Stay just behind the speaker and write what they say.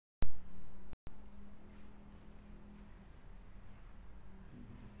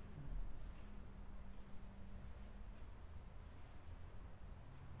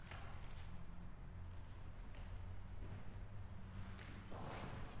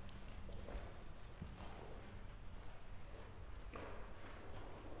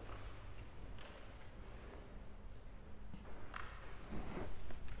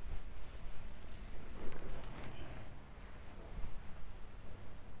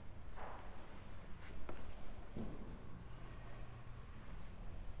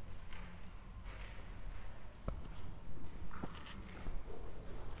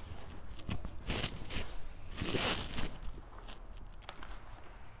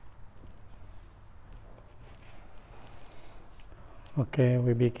Okay,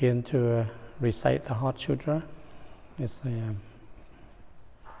 we begin to recite the Heart Sutra. It's a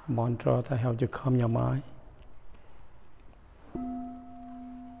mantra to help you calm your mind.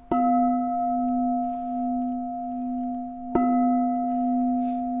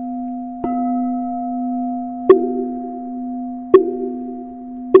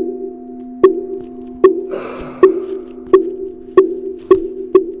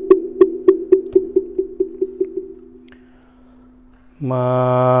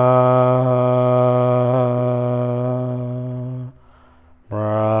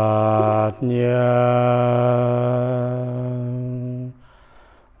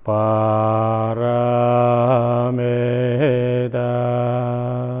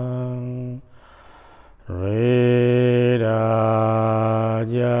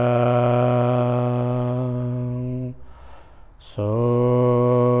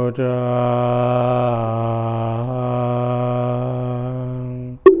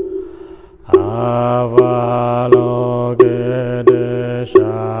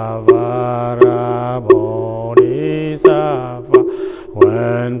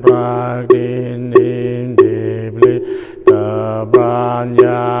 When practicing deeply the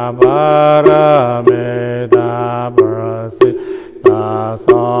Brahmanya Paramita persists, the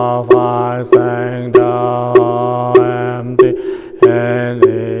sufficing the empty and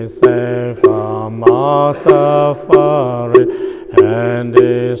is safe from all suffering and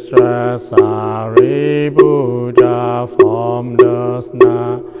distress. Buddha from the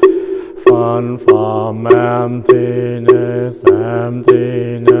snare. Fun from emptiness,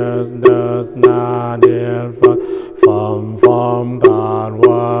 emptiness does not differ from form. God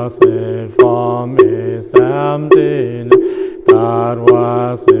was it, form is emptiness. God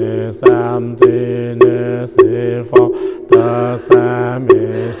was His emptiness, His form. The same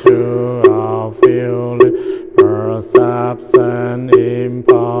is true of feeling, perception,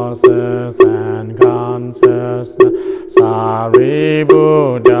 impulses, and consciousness.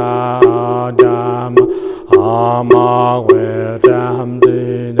 Buddha Dhamma, all with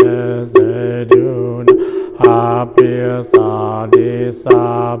emptiness, they do not appear, so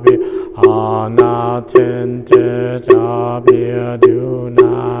disappear, are not tinted, appear, do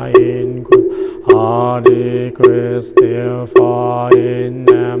not increase, or decrease, still fall in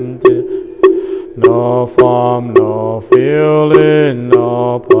empty. No form, no feeling,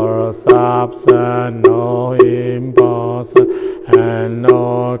 no perception, no impulse, and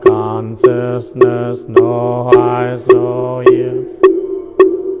no consciousness, no eyes, no ear,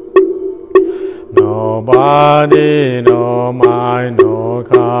 no body, no mind, no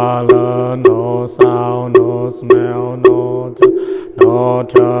color, no sound, no smell, no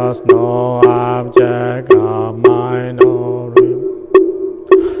touch, no object of mind, no rim.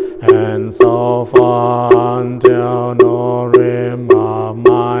 And so far until no rim of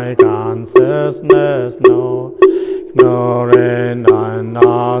my consciousness, no ignorance, and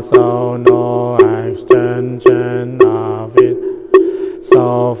also no extension of it.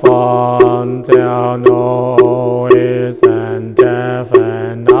 So far until no is and death,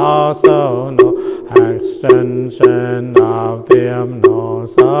 and also no extension of them, no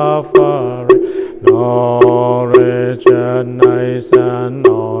suffering, no origination,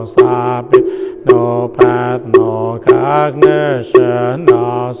 no habit, no path, no cognition,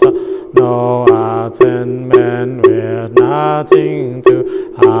 also no attainment, with nothing to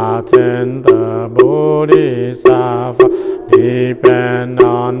attain. The Bodhisattva depend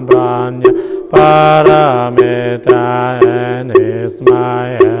on Brahmanya Paramita, and his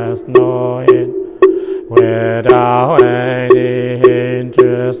mind has no end. Without any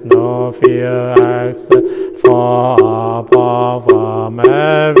interest, no fear, except for apart from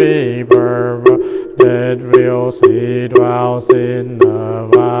every perverted wills, he dwells in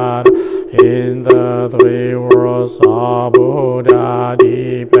Nirvana. In the three worlds of Buddha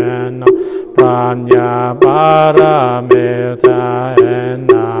depend on Prajna Paramita, and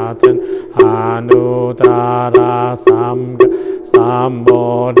nothing Anuttara Samga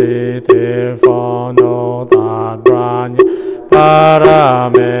Sambodhiti, for no that Prajna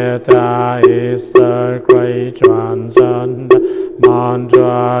Paramita is the great transcendent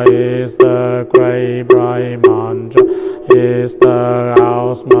mantra, is the great bright mantra, is the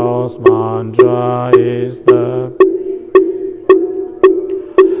outmost mantra, is the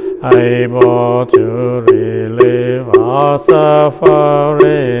able to relieve all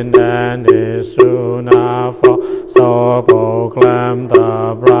suffering, and is soon after. So proclaim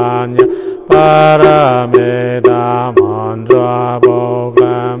the Prajna Paramita mantra,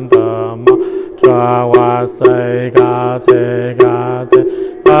 proclaim the mantra, Vasai Gate Gate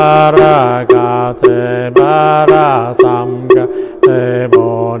Paragate Parasamga te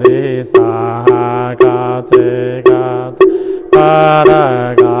bodhisakate kate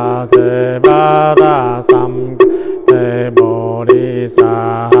paragate parasam te bodhisakate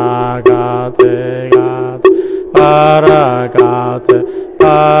kate paragate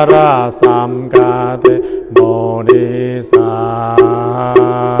parasam kate bodhisakate.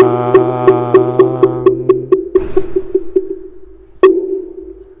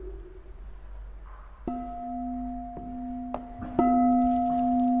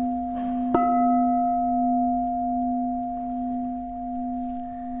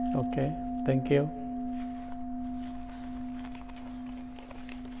 Okay, thank you.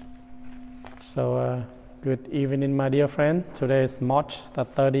 So, good evening, my dear friend. Today is March the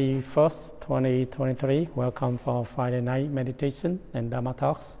 31st, 2023. Welcome for Friday night meditation and Dharma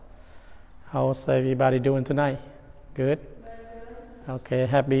talks. How's everybody doing tonight? Good? Okay,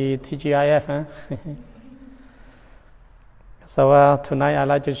 happy TGIF, huh? So, tonight I'd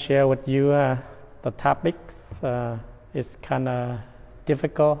like to share with you the topics. It's kind of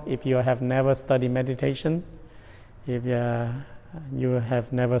difficult if you have never studied meditation, if you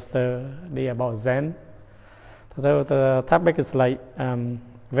have never studied about Zen. So the topic is like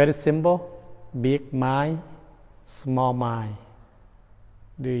very simple: big mind, small mind.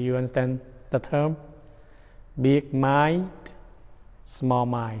 Do you understand the term? Big mind, small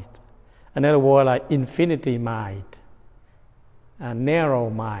mind. Another word like infinity mind, narrow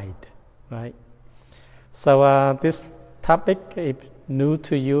mind, right? So this topic, if new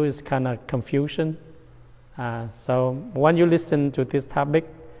to you, is kind of confusion. So when you listen to this topic,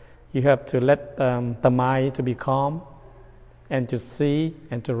 you have to let the mind to be calm and to see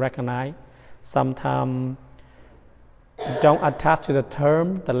and to recognize. Sometimes don't attach to the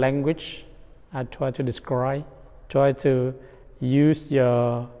term, the language. I try to describe. Try to use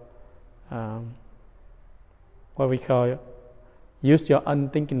your use your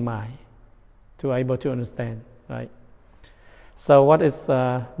unthinking mind to able to understand, right? So what is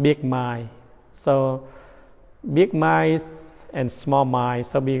big mind? So big mind and small mind.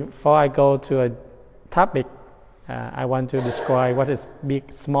 So before I go to a topic, I want to describe what is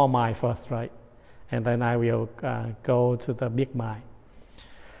big, small mind first, right? And then I will go to the big mind.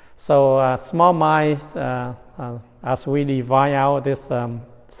 So small mind, as we divide out this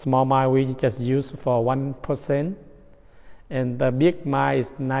small mind, we just use for 1%, and the big mind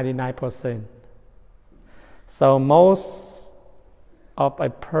is 99%. So most of a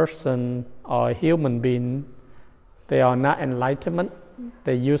person or a human being, they are not enlightenment.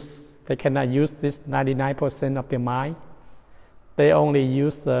 They cannot use this 99% of their mind. They only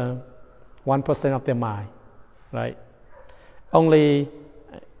use 1% of their mind, right? Only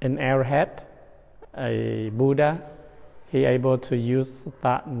an arhat, a Buddha, he able to use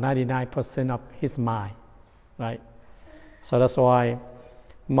that 99% of his mind, right? So that's why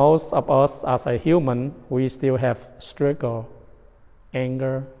most of us as a human, we still have struggle,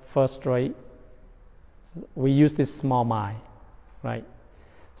 anger, frustration. We use this small mind, right?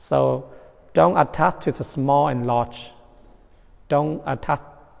 So don't attach to the small and large. Don't attach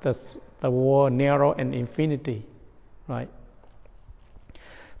the word narrow and infinity, right?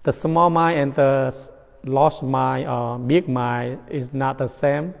 The small mind and the large mind or big mind is not the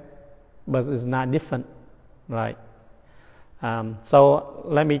same, but it's not different, right? So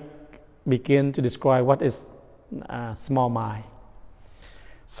let me begin to describe what is small mind.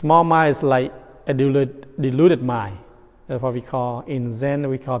 Small mind is like a deluded mind. That's what we call, in Zen,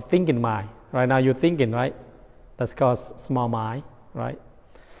 we call thinking mind. Right now you're thinking, right? That's called small mind, right?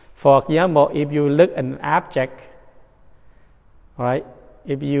 For example, if you look at an object, right?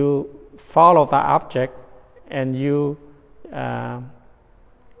 If you follow the object and you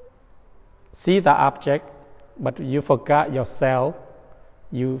see the object, but you forgot yourself,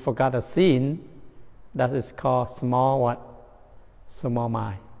 you forgot the scene, that is called small what? Small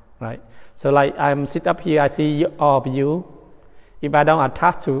mind, right? So like I'm sit up here, I see all of you. If I don't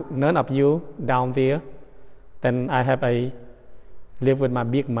attach to none of you down there, then I have live with my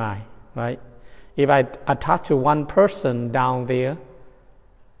big mind, right? If I attach to one person down there,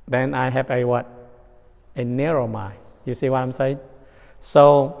 then I have a narrow mind. You see what I'm saying?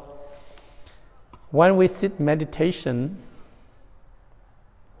 So when we sit meditation,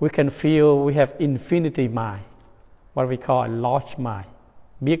 we can feel we have infinity mind, what we call a large mind,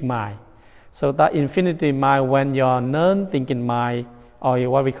 big mind. So that infinity mind, when your non-thinking mind, or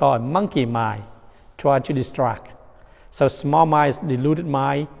what we call a monkey mind, try to distract. So small mind is deluded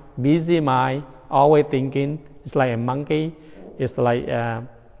mind, busy mind, always thinking. It's like a monkey. It's like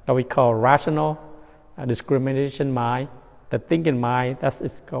what we call rational, discrimination mind. The thinking mind, that's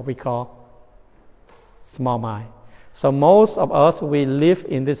what we call small mind. So most of us, we live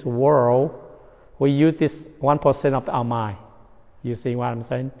in this world, we use this 1% of our mind. You see what I'm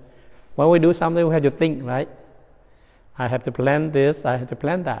saying? When we do something, we have to think, right? I have to plan this, I have to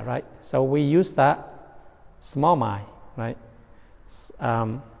plan that, right? So we use that small mind, right?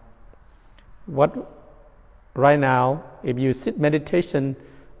 Right now, if you sit meditation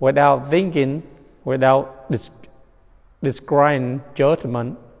without thinking, without describing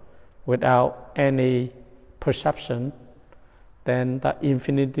judgment, without any perception, then the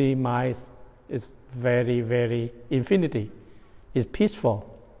infinity mind is very, very infinity. It's peaceful,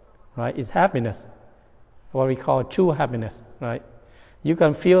 right? It's happiness, what we call true happiness, right? You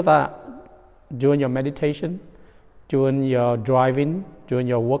can feel that during your meditation, during your driving, during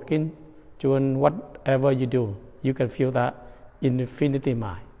your working, during whatever you do, you can feel that infinity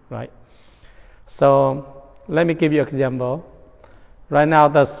mind, right? So let me give you an example. Right now,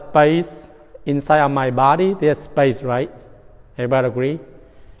 the space inside of my body, there's space, right? Everybody agree?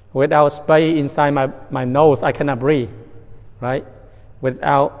 Without space inside my nose, I cannot breathe, right?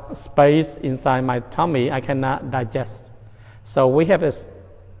 Without space inside my tummy, I cannot digest. So we have this,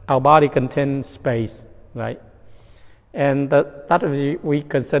 our body contains space, right? And that we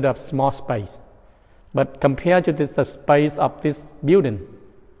consider small space. But compared to the space of this building,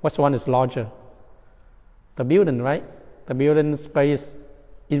 which one is larger? The building, right? The building space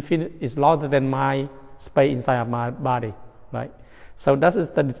infinite is larger than my space inside of my body, right? So that is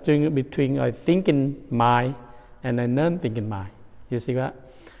the distinction between a thinking mind and a non-thinking mind. You see that?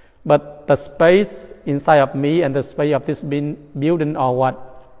 But the space inside of me and the space of this building are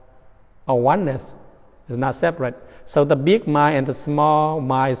what? Are oneness. It's not separate. So the big mind and the small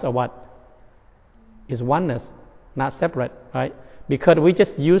minds are what? Is oneness, not separate, right? Because we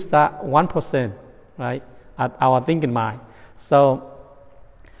just use that 1%, right, at our thinking mind. So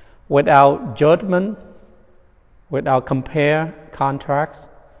without judgment, without compare, contrast,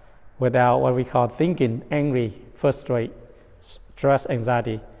 without what we call thinking, angry, frustrated, stress,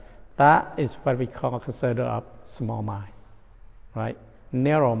 anxiety, that is what we consider a small mind, right?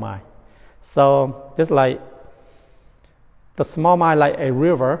 Narrow mind. So just like the small mind, like a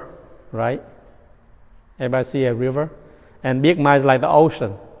river, right? Everybody see a river? And big mind is like the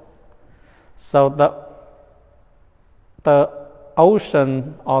ocean. So the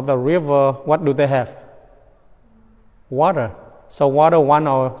ocean or the river, what do they have? Water. So water, one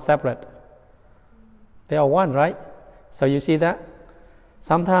or separate? They are one, right? So you see that?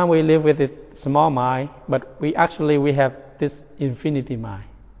 Sometimes we live with a small mind, but we have this infinity mind.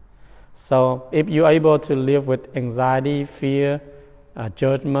 So if you're able to live with anxiety, fear,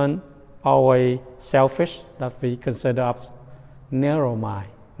 judgment, always selfish, that we consider a narrow mind,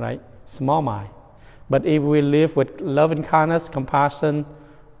 right? Small mind. But if we live with love and kindness, compassion,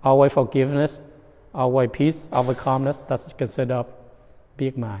 always forgiveness, always peace, always calmness, that's considered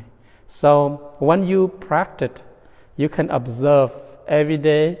big mind. So when you practice, you can observe every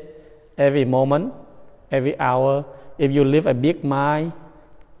day, every moment, every hour, if you live a big mind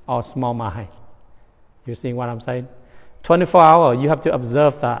or small mind. You see what I'm saying? 24 hours, you have to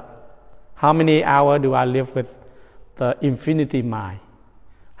observe that. How many hours do I live with the infinity mind?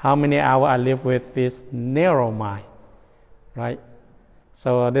 How many hours I live with this narrow mind, right?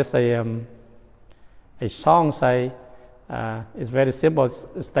 So there's a song say, it's very simple,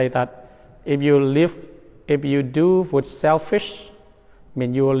 state that if you do with selfish,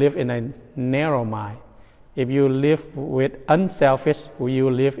 mean you will live in a narrow mind. If you live with unselfish, you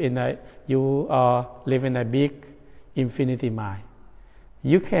live in a big infinity mind.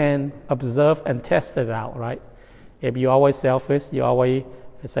 You can observe and test it out, right? If you're always selfish, you always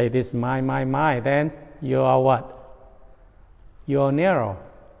say this my, then you are what? You are narrow.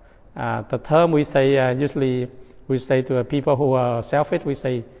 The term we say, usually we say to people who are selfish, we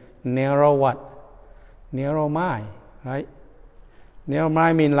say narrow what? Narrow mind, right? Narrow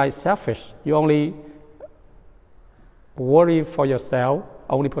mind means like selfish. You only worry for yourself,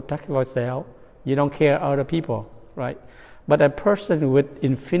 only protect yourself. You don't care other people, right? But a person with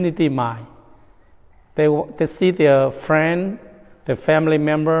infinity mind, they see their friend, their family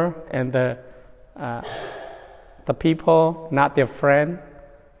member, and the people, not their friend,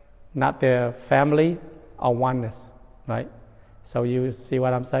 not their family, are oneness, right? So you see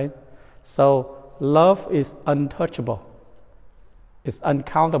what I'm saying? So love is untouchable. It's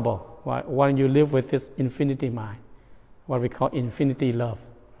uncountable, right? When you live with this infinity mind, what we call infinity love,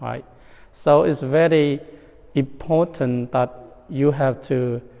 right? So it's very important that you have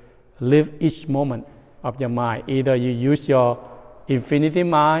to live each moment of your mind. Either you use your infinity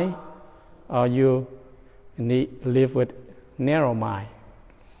mind or you live with narrow mind.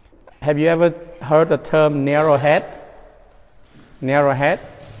 Have you ever heard the term narrow head? Narrow head?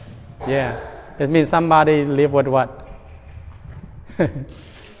 Yeah. It means somebody live with what?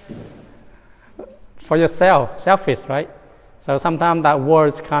 For yourself, selfish, right? So sometimes that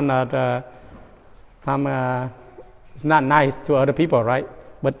word is kind of, it's not nice to other people, right?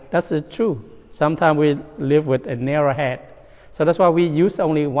 But that's true. Sometimes we live with a narrow head. So that's why we use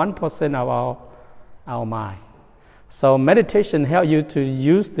only 1% of our mind. So meditation helps you to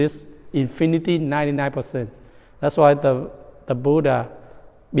use this infinity 99%. That's why the Buddha,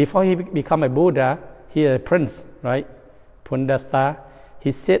 before he become a Buddha, he is a prince, right? Pundasta.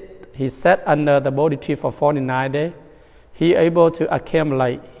 He sat under the Bodhi tree for 49 days. He able to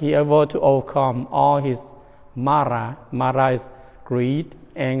accumulate, he able to overcome all his Mara. Mara is greed,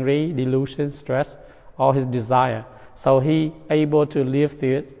 angry, delusion, stress, all his desire. So he able to live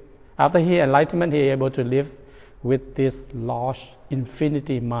this. After his enlightenment, he able to live with this large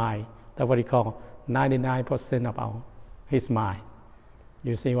infinity mind. That's what he call 99% of his mind.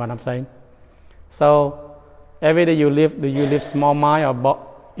 You see what I'm saying? So every day do you live small mind or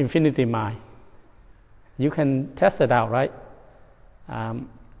infinity mind? You can test it out, right?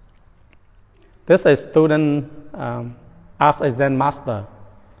 This is a student asked a Zen master,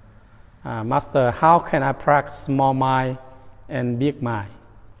 Master, how can I practice small mind and big mind?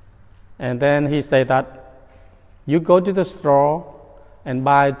 And then he said that you go to the store and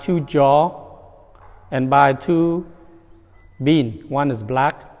buy 2 jar and buy 2 bean. One is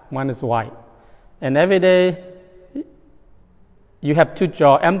black, one is white. And every day you have 2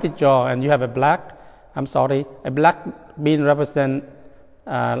 jar, empty jar, and you have a black bean represent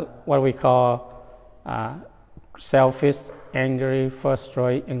what we call selfish, angry,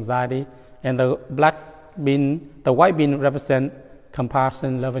 frustrated, anxiety, and the white bean represent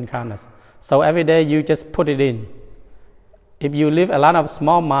compassion, love, and kindness. So every day you just put it in. If you live a lot of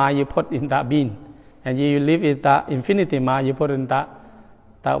small mind, you put in that bean, and you live in that infinity mind, you put in that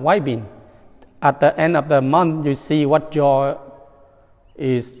white bean. At the end of the month, you see what joy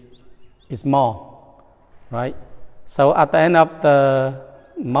is more, right? So at the end of the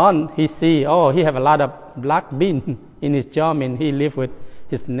month, he see, he have a lot of black bean in his jar, and he live with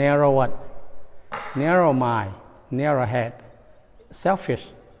his narrow mind, narrow head, selfish,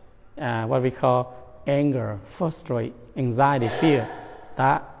 what we call anger, frustration, anxiety, fear,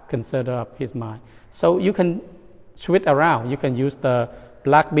 that consider of his mind. So you can switch around. You can use the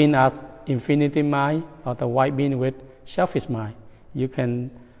black bean as infinity mind or the white bean with selfish mind. You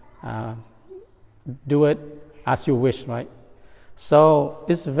can do it as you wish, right? So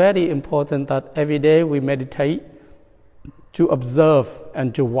it's very important that every day we meditate to observe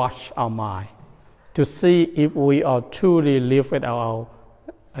and to watch our mind, to see if we are truly live with our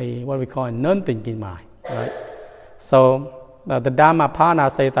what we call a non-thinking mind, right? So the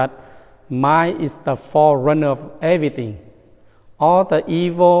Dhammapada says that mind is the forerunner of everything. All the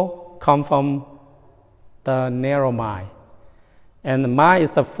evil come from the narrow mind, and the mind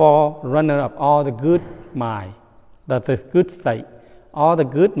is the forerunner of all the good mind, the good state. All the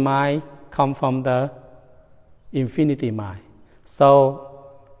good mind come from the infinity mind. So,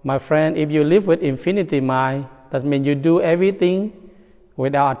 my friend, if you live with infinity mind, that means you do everything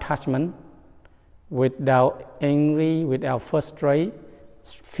without attachment, without angry, without frustration,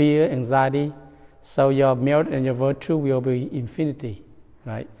 fear, anxiety. So your merit and your virtue will be infinity,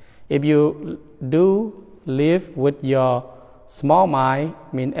 right? If you do live with your small mind,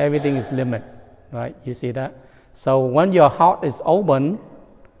 mean everything is limit, right? You see that? So when your heart is open,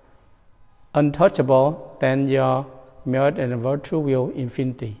 untouchable, then your merit and virtue will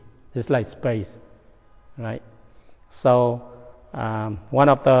infinity. It's like space, right? So one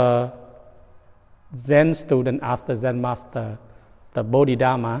of the Zen students asked the Zen master, the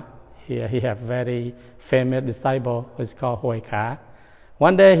Bodhidharma, he have very famous disciple who is called Huayka.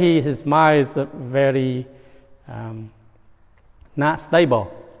 One day his mind is very not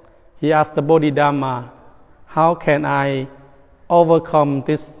stable. He asked the Bodhidharma, how can I overcome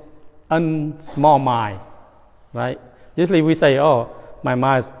this small mind, right? Usually we say, my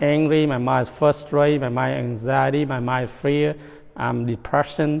mind is angry, my mind is frustrated, my mind is anxiety, my mind is fear, I'm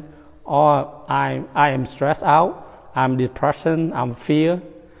depression, or I am stressed out, I'm depression, I'm fear.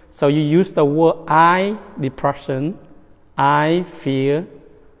 So you use the word I, depression, I, fear,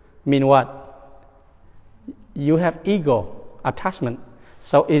 mean what? You have ego, attachment.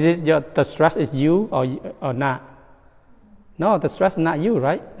 So is it the stress is you or not? No, the stress is not you,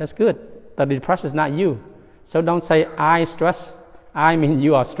 right? That's good. The depression is not you. So don't say I stress. I mean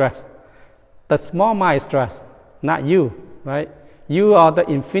you are stressed. The small mind is stressed, not you, right? You are the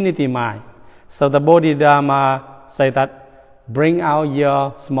infinity mind. So the Bodhidharma say that bring out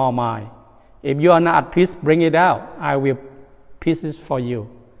your small mind. If you are not at peace, bring it out. I will pieces for you.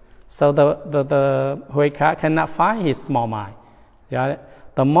 So the Huayka cannot find his small mind. Yeah?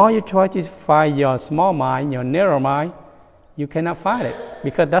 The more you try to find your small mind, your narrow mind, you cannot find it,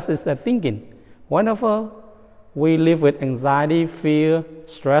 because that is the thinking. Whenever we live with anxiety, fear,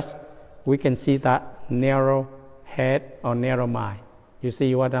 stress, we can see that narrow head or narrow mind. You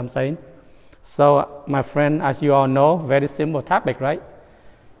see what I'm saying? So, my friend, as you all know, very simple topic, right?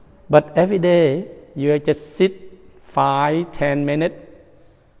 But every day, you just sit 5-10 minutes,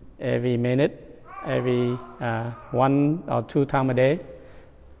 every 1 or 2 times a day.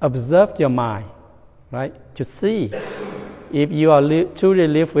 Observe your mind, right? To see if you are truly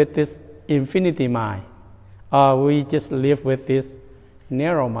live with this infinity mind, or we just live with this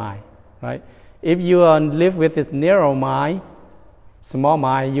narrow mind, right? If you live with this narrow mind, small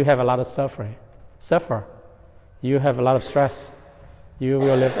mind, you have a lot of suffer. You have a lot of stress. You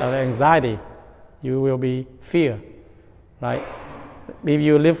will live anxiety. You will be fear, right? If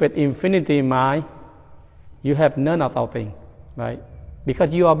you live with infinity mind, you have none of those things, right?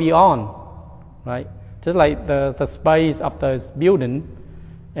 Because you are beyond, right? Just like the space of the building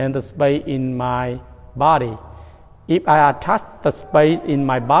and the space in my body. If I attach the space in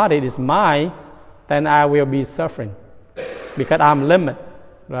my body is mine, then I will be suffering, because I'm limited,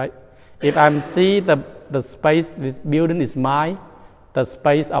 right? If I see the space, this building is mine, the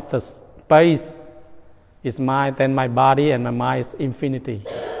space of the space is mine, then my body and my mind is infinity.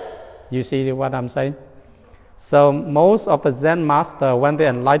 You see what I'm saying? So most of the Zen master, when they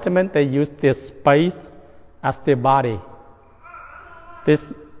enlightenment, they use this space as their body.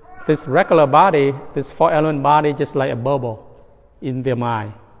 This regular body, this 4-element body, just like a bubble in their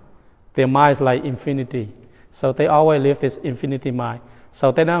mind. Their mind is like infinity. So they always live this infinity mind.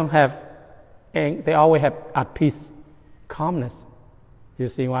 So they don't have, and they always have at peace, calmness. You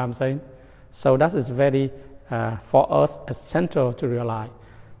see what I'm saying? So that is very, for us, essential to realize.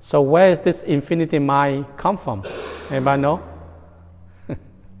 So where is this infinity mind come from? Anybody know?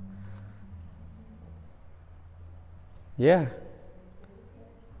 Yeah.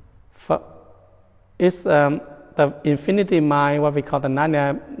 It's the infinity mind, what we call the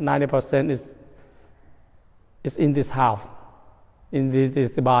 90% is in this house, in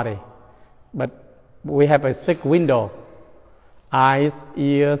this body. But we have a 6 window: eyes,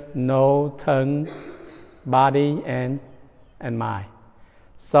 ears, nose, tongue, body, and mind.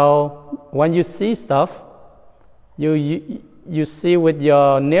 So when you see stuff, you see with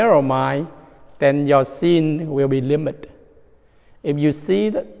your narrow mind, then your seeing will be limited. If you see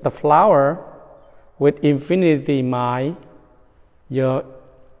the flower with infinity mind, you're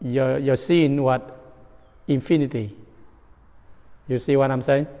seeing what? Infinity. You see what I'm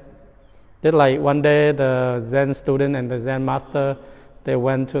saying? Just like one day the Zen student and the Zen master, they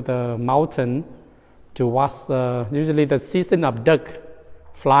went to the mountain to watch, usually the season of duck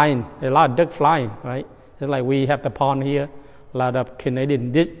flying, a lot of duck flying, right? Just like we have the pond here, a lot of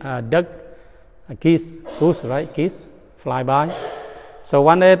Canadian duck, geese, goose, right? Geese fly by. So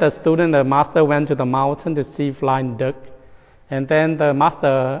one day the student, the master went to the mountain to see flying duck. And then the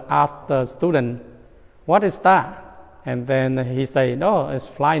master asked the student, "What is that?" And then he said, "No, it's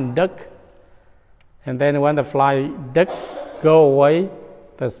flying duck." And then when the flying duck go away,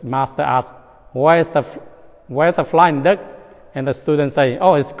 the master asked, where's the flying duck? And the student say,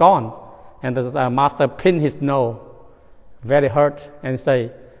 "Oh, it's gone." And the master pinned his nose, very hurt, and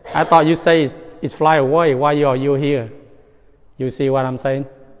say, "I thought you say it's fly away. Why are you here?" You see what I'm saying?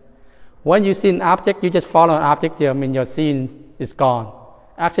 When you see an object, you just follow an object. I mean, your scene is gone.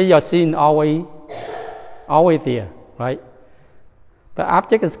 Actually, your scene always there, right? The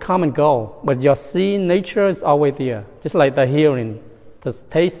object is come and go, but your scene, nature is always there. Just like the hearing, the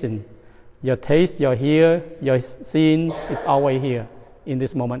tasting. Your taste, your hear, your seeing is always here in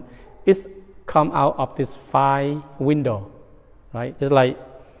this moment. It's come out of this 5 window, right? Just like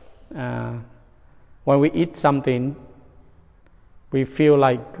when we eat something, we feel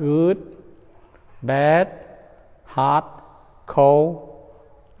like good, bad, hot, cold,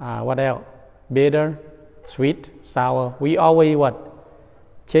 what else? Bitter, sweet, sour. We always what?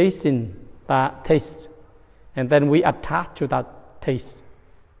 Chasing that taste. And then we attach to that taste,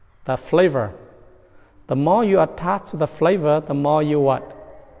 the flavor. The more you attach to the flavor, the more you what?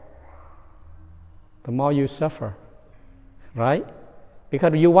 The more you suffer, right?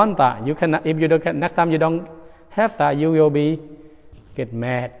 Because you want that. You cannot, if you don't, next time you don't have that, you will get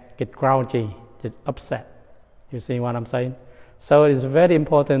mad, get grouchy, get upset. You see what I'm saying? So it's very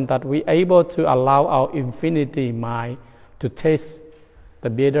important that we able to allow our infinity mind to taste the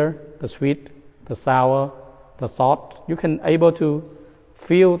bitter, the sweet, the sour, the salt. You can able to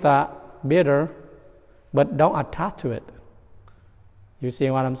feel that bitter, but don't attach to it. You see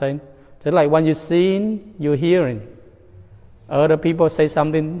what I'm saying? Just like when you're seeing, you're hearing. Other people say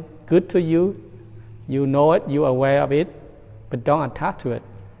something good to you, you know it, you're aware of it, but don't attach to it.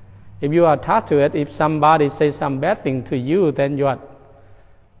 If you attach to it, if somebody says some bad thing to you, then you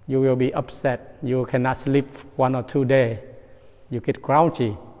will be upset. You cannot sleep 1 or 2 days. You get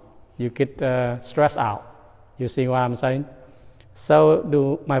grouchy. You get stressed out. You see what I'm saying?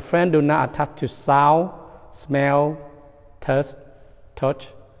 So my friend, do not attach to sound, smell, taste, touch,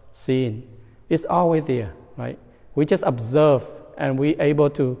 seeing. It's always there, right? We just observe and we able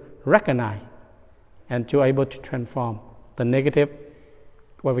to recognize and to able to transform the negative,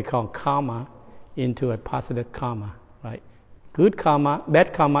 what we call karma, into a positive karma, right? Good karma,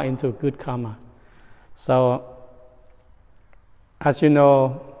 bad karma into good karma. So, as you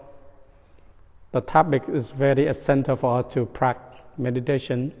know, the topic is very essential for us to practice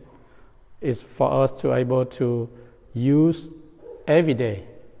meditation. Is for us to able to use every day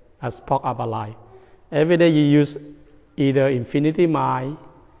as part of our life. Every day you use either infinity mind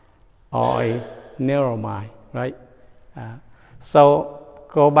or a narrow mind, right? So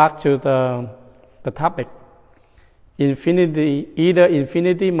go back to the topic. Either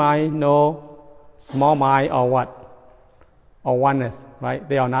infinity mind, no small mind, or what? Or oneness, right?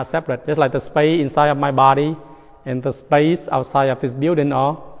 They are not separate. Just like the space inside of my body and the space outside of this building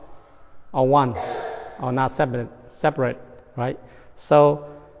are one, or not separate, right? So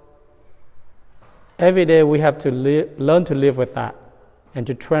every day we have to learn to live with that and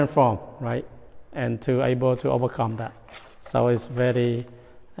to transform, right? And to able to overcome that. So it's very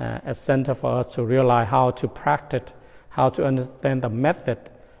essential for us to realize how to practice, how to understand the method,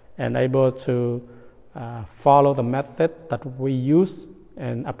 and able to follow the method that we use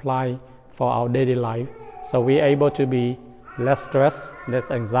and apply for our daily life. So we're able to be less stress, less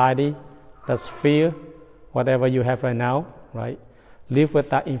anxiety, less fear, whatever you have right now, right? Live with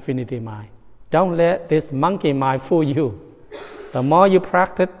that infinity mind. Don't let this monkey mind fool you. The more you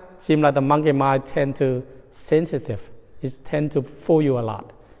practice, it seems like the monkey mind tend to sensitive. It tend to fool you a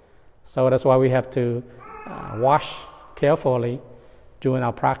lot. So that's why we have to watch carefully during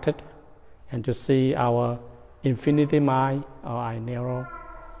our practice and to see our infinity mind or our narrow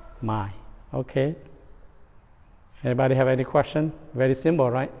mind. Okay? Anybody have any question? Very simple,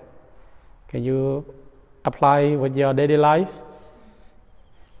 right? Can you apply with your daily life?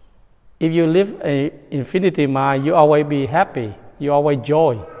 If you live an infinity mind, you always be happy. You always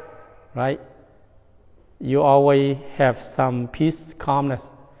joy, right? You always have some peace, calmness.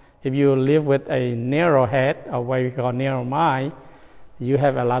 If you live with a narrow head, or what we call narrow mind, you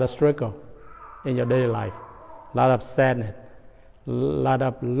have a lot of struggle in your daily life. A lot of sadness, a lot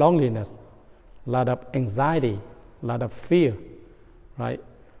of loneliness, a lot of anxiety, a lot of fear, right?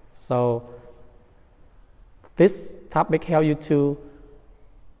 So this topic helps you to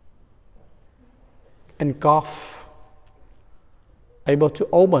engulf, able to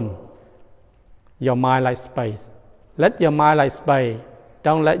open your mind like space. Let your mind like space.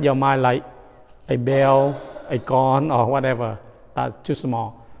 Don't let your mind like a bell, a gun, or whatever. That's too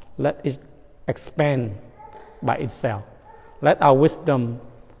small. Let it expand by itself. Let our wisdom,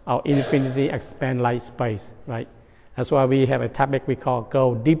 our infinity expand like space, right? That's why we have a topic we call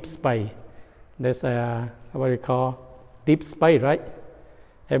go deep space. There's what we call deep space, right?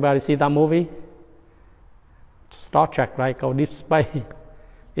 Everybody see that movie? Star Trek, right? Go deep space.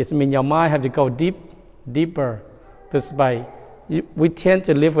 It means your mind have to go deeper to space. We tend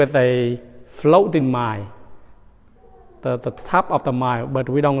to live with a floating mind, the top of the mind, but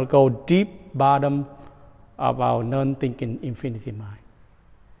we don't go deep bottom of our non-thinking infinity mind,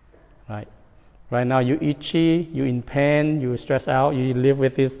 right? Right now you itchy, you in pain, you stress out, you live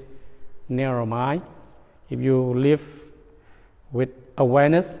with this narrow mind. If you live with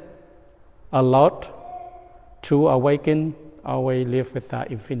awareness, alert, true awaken, always live with that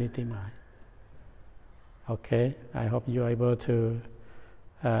infinity mind. Okay, I hope you're able to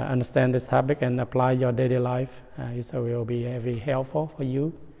understand this topic and apply your daily life. It will be very helpful for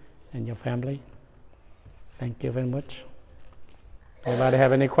you and your family. Thank you very much. Anybody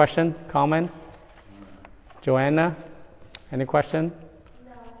have any question, comment? Joanna, any question?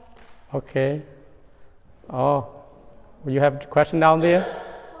 No. Okay. Oh, you have a question down there?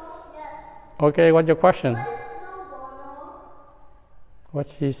 Yes. Okay, what's your question? What is Bhavana? What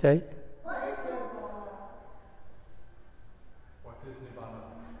did he say?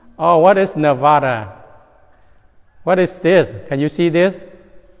 Oh, what is Nirvana? What is this? Can you see this?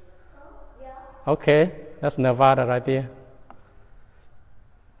 Yeah. Okay, that's Nirvana right there.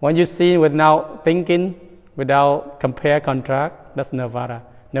 When you see without thinking, without compare, contract, that's Nirvana.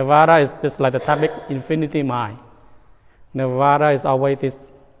 Nirvana is just like the topic infinity mind. Nirvana is always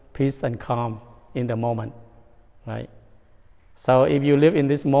this peace and calm in the moment, right? So if you live in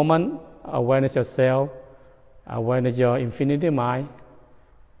this moment, awareness yourself, awareness your infinity mind,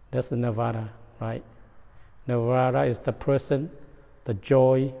 that's the Nirvana, right? Nirvana is the present, the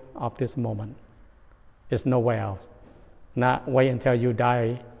joy of this moment. It's nowhere else. Not wait until you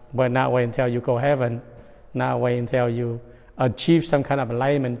die, but not wait until you go heaven, not wait until you achieve some kind of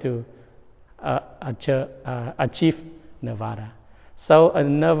enlightenment to achieve Nirvana. So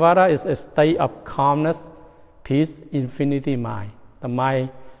Nirvana is a state of calmness, peace, infinity mind. The mind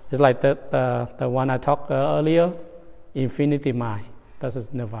is like the one I talked earlier, infinity mind. That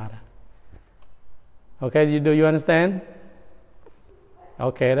is Nirvana. Okay, do you understand?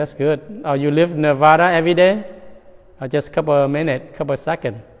 Okay, that's good. You live Nirvana every day? Or just a couple of minutes, couple of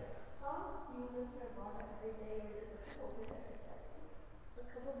seconds?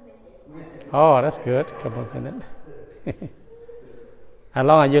 Oh, that's good, couple of minutes. As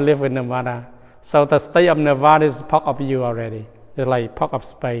long as you live with Nirvana. So the state of Nirvana is part of you already. It's like part of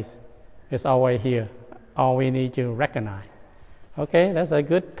space. It's always here. All we need to recognize. Okay, that's a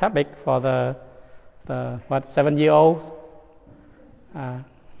good topic for the 7-year-old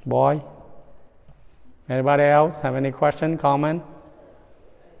boy. Anybody else have any question, comment?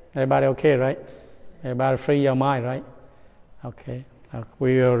 Everybody okay, right? Everybody free your mind, right? Okay.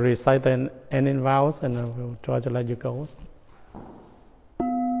 We will recite the ending vows and we'll try to let you go.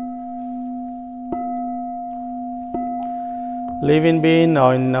 Living being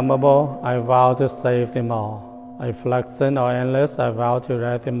or innumerable, I vow to save them all. Affliction or endless, I vow to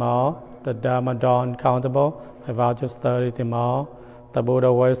write them all. The Dharma dawn uncountable, I vow to study them all. The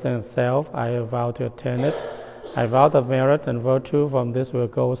Buddha ways and self, I vow to attain it. I vow that merit and virtue from this will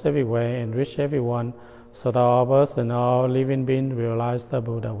go everywhere and reach everyone, so that all of us and all living beings realize the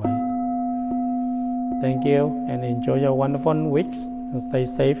Buddha way. Thank you, and enjoy your wonderful weeks, and stay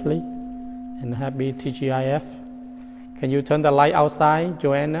safely, and happy TGIF. Can you turn the light outside,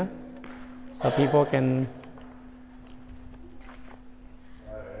 Joanna, so people can...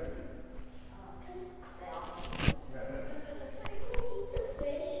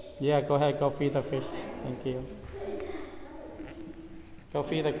 Yeah, go ahead, go feed the fish. Thank you. Go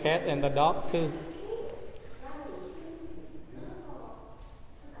feed the cat and the dog too.